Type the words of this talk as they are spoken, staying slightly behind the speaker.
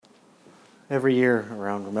Every year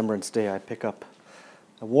around Remembrance Day, I pick up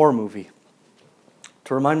a war movie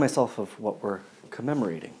to remind myself of what we're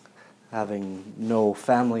commemorating. Having no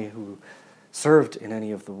family who served in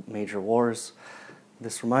any of the major wars,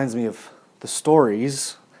 this reminds me of the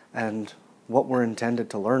stories and what we're intended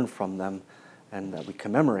to learn from them and that we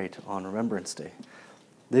commemorate on Remembrance Day.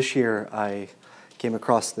 This year, I came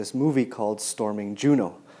across this movie called Storming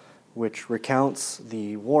Juno, which recounts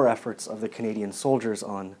the war efforts of the Canadian soldiers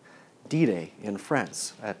on D-Day in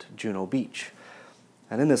France at Juno Beach.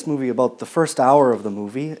 And in this movie, about the first hour of the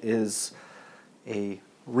movie is a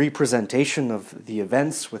representation of the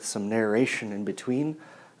events with some narration in between.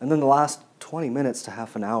 And then the last 20 minutes to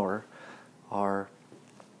half an hour are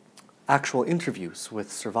actual interviews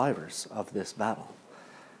with survivors of this battle.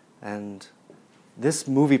 And this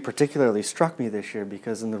movie particularly struck me this year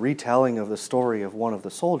because in the retelling of the story of one of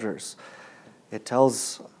the soldiers, it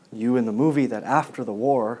tells you in the movie that after the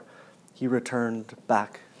war, he returned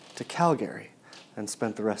back to Calgary and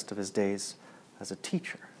spent the rest of his days as a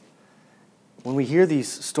teacher. When we hear these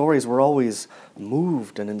stories, we're always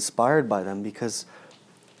moved and inspired by them because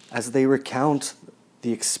as they recount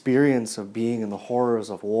the experience of being in the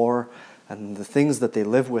horrors of war and the things that they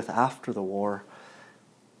live with after the war,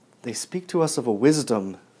 they speak to us of a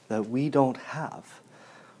wisdom that we don't have,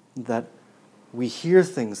 that we hear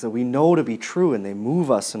things that we know to be true and they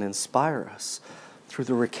move us and inspire us through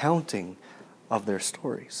the recounting of their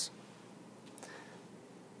stories.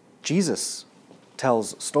 Jesus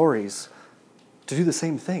tells stories to do the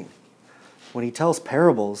same thing. When he tells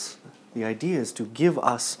parables, the idea is to give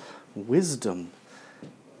us wisdom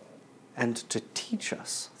and to teach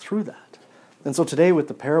us through that. And so today with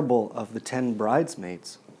the parable of the 10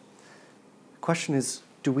 bridesmaids, the question is,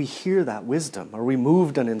 do we hear that wisdom? Are we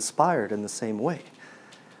moved and inspired in the same way?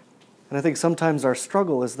 And I think sometimes our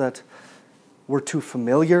struggle is that we're too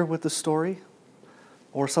familiar with the story,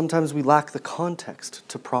 or sometimes we lack the context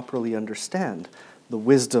to properly understand the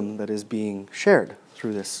wisdom that is being shared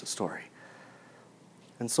through this story.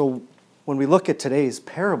 And so when we look at today's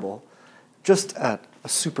parable, just at a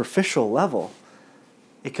superficial level,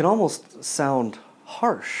 it can almost sound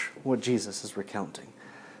harsh what Jesus is recounting,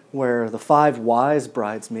 where the 5 wise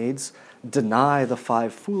bridesmaids deny the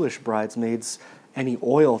 5 foolish bridesmaids any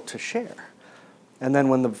oil to share. And then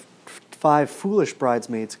when the 5 foolish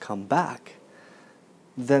bridesmaids come back,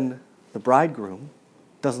 then the bridegroom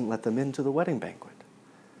doesn't let them into the wedding banquet.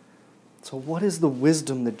 So what is the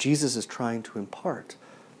wisdom that Jesus is trying to impart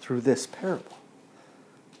through this parable?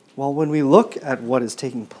 Well, when we look at what is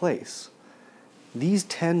taking place, these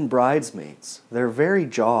 10 bridesmaids, their very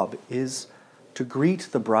job is to greet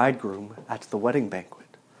the bridegroom at the wedding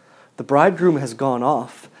banquet. The bridegroom has gone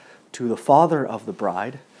off to the father of the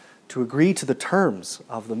bride to agree to the terms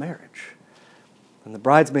of the marriage. And the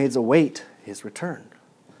bridesmaids await his return.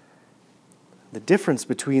 The difference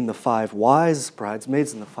between the 5 wise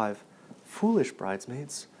bridesmaids and the 5 foolish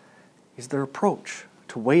bridesmaids is their approach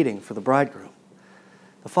to waiting for the bridegroom.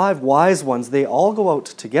 The 5 wise ones, they all go out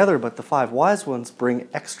together, but the 5 wise ones bring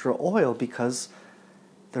extra oil because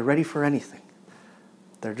they're ready for anything.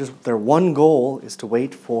 Their one goal is to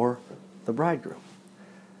wait for the bridegroom.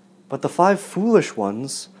 But the 5 foolish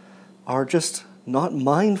ones are just not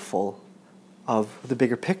mindful of the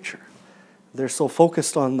bigger picture. They're so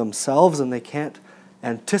focused on themselves and they can't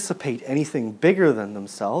anticipate anything bigger than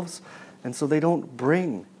themselves, and so they don't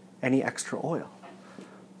bring any extra oil.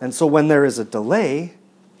 And so when there is a delay,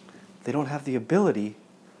 they don't have the ability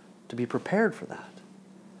to be prepared for that.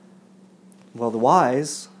 Well, the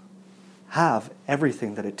wise have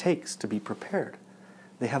everything that it takes to be prepared.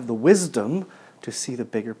 They have the wisdom to see the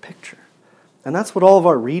bigger picture. And that's what all of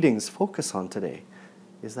our readings focus on today,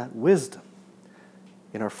 is that wisdom.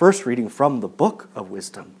 In our first reading from the book of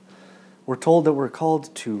wisdom, we're told that we're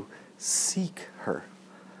called to seek her,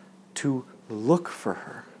 to look for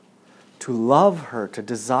her, to love her, to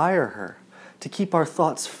desire her, to keep our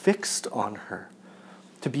thoughts fixed on her,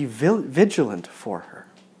 to be vigilant for her.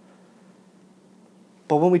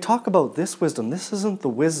 But when we talk about this wisdom, this isn't the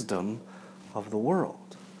wisdom of the world.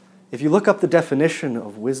 If you look up the definition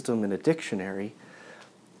of wisdom in a dictionary,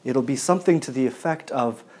 it'll be something to the effect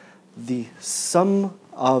of the sum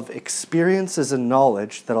of experiences and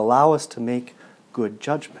knowledge that allow us to make good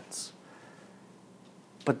judgments.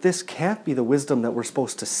 But this can't be the wisdom that we're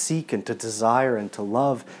supposed to seek and to desire and to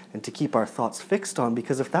love and to keep our thoughts fixed on,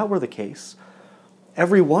 because if that were the case,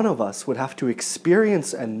 every one of us would have to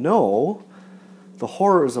experience and know the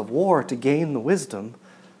horrors of war to gain the wisdom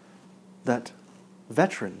that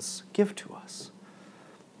veterans give to us.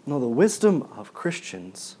 No, the wisdom of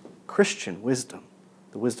Christians, Christian wisdom,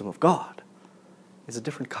 the wisdom of God, is a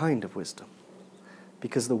different kind of wisdom.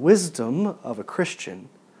 Because the wisdom of a Christian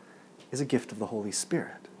is a gift of the Holy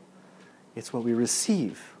Spirit. It's what we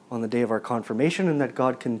receive on the day of our confirmation and that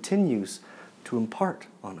God continues to impart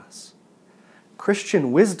on us.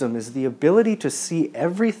 Christian wisdom is the ability to see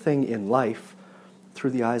everything in life through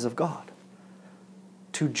the eyes of God,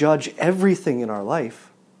 to judge everything in our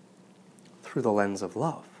life through the lens of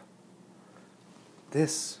love.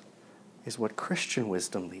 This is what Christian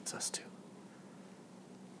wisdom leads us to.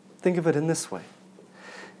 Think of it in this way.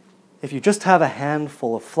 If you just have a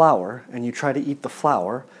handful of flour and you try to eat the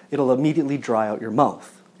flour, it'll immediately dry out your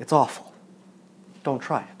mouth. It's awful. Don't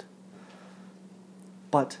try it.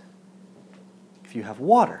 But if you have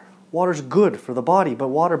water, water's good for the body, but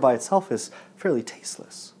water by itself is fairly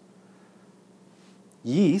tasteless.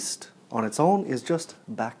 Yeast on its own is just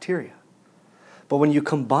bacteria. But when you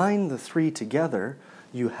combine the three together,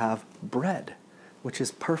 you have bread, which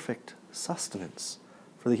is perfect sustenance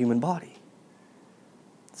for the human body.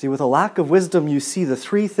 See, with a lack of wisdom, you see the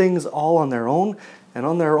three things all on their own, and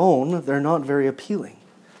on their own, they're not very appealing.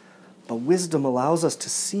 But wisdom allows us to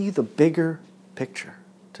see the bigger picture,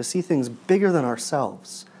 to see things bigger than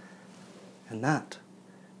ourselves. And that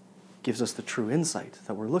gives us the true insight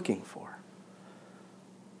that we're looking for.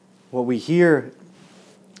 What we hear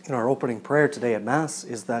in our opening prayer today at Mass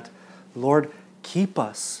is that, Lord, keep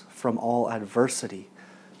us from all adversity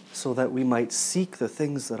so that we might seek the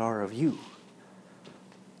things that are of you.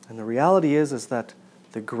 And the reality is that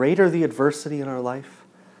the greater the adversity in our life,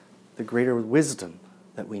 the greater wisdom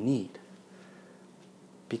that we need.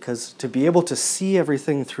 Because to be able to see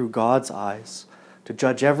everything through God's eyes, to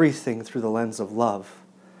judge everything through the lens of love,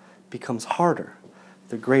 becomes harder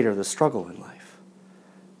the greater the struggle in life.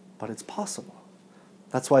 But it's possible.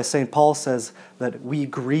 That's why St. Paul says that we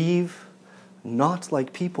grieve not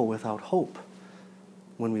like people without hope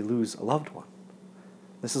when we lose a loved one.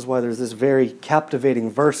 This is why there's this very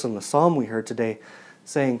captivating verse in the psalm we heard today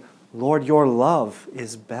saying, Lord, your love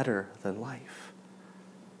is better than life.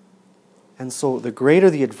 And so the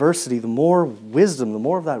greater the adversity, the more wisdom, the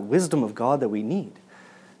more of that wisdom of God that we need.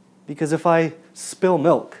 Because if I spill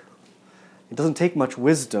milk, it doesn't take much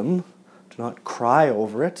wisdom to not cry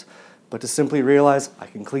over it, but to simply realize I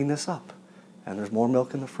can clean this up and there's more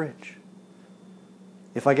milk in the fridge.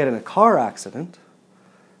 If I get in a car accident,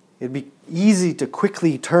 it'd be easy to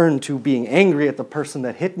quickly turn to being angry at the person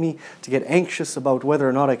that hit me, to get anxious about whether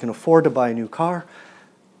or not I can afford to buy a new car.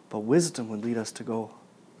 But wisdom would lead us to go,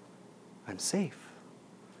 I'm safe.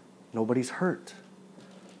 Nobody's hurt.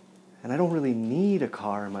 And I don't really need a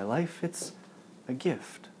car in my life. It's a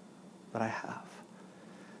gift that I have.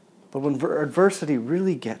 But when adversity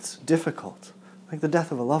really gets difficult, like the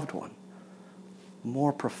death of a loved one,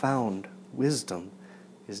 more profound wisdom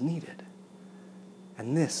is needed.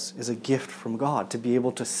 And this is a gift from God, to be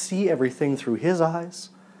able to see everything through His eyes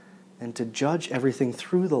and to judge everything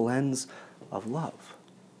through the lens of love.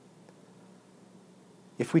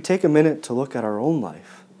 If we take a minute to look at our own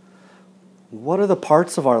life, what are the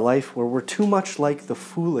parts of our life where we're too much like the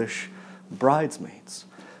foolish bridesmaids,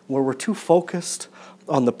 where we're too focused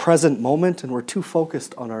on the present moment and we're too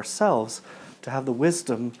focused on ourselves to have the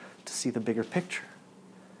wisdom to see the bigger picture?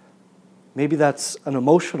 Maybe that's an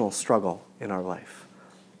emotional struggle in our life.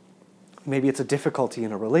 Maybe it's a difficulty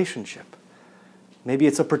in a relationship. Maybe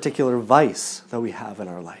it's a particular vice that we have in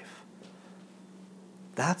our life.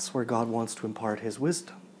 That's where God wants to impart His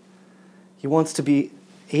wisdom. He wants to be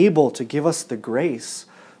able to give us the grace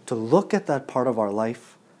to look at that part of our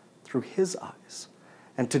life through His eyes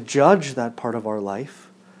and to judge that part of our life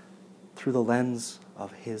through the lens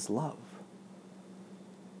of His love.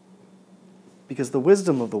 Because the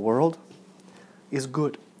wisdom of the world is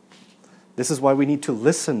good. This is why we need to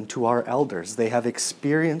listen to our elders. They have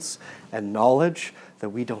experience and knowledge that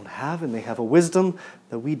we don't have, and they have a wisdom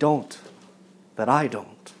that we don't, that I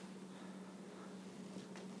don't.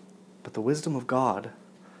 But the wisdom of God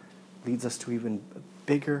leads us to even a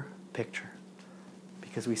bigger picture,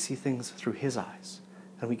 because we see things through His eyes,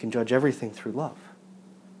 and we can judge everything through love.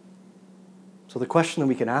 So the question that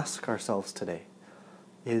we can ask ourselves today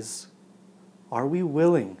is, are we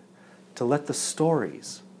willing to let the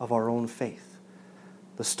stories of our own faith,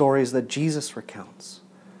 the stories that Jesus recounts,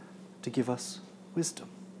 to give us wisdom?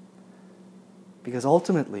 Because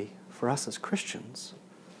ultimately, for us as Christians,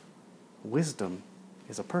 wisdom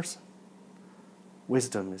is a person.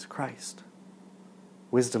 Wisdom is Christ.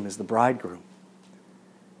 Wisdom is the bridegroom.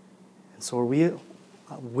 And so are we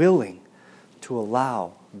willing to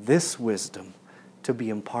allow this wisdom to be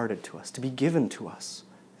imparted to us, to be given to us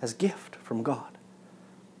as gift from God,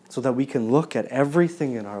 so that we can look at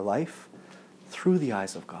everything in our life through the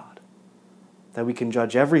eyes of God, that we can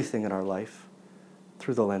judge everything in our life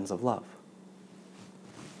through the lens of love.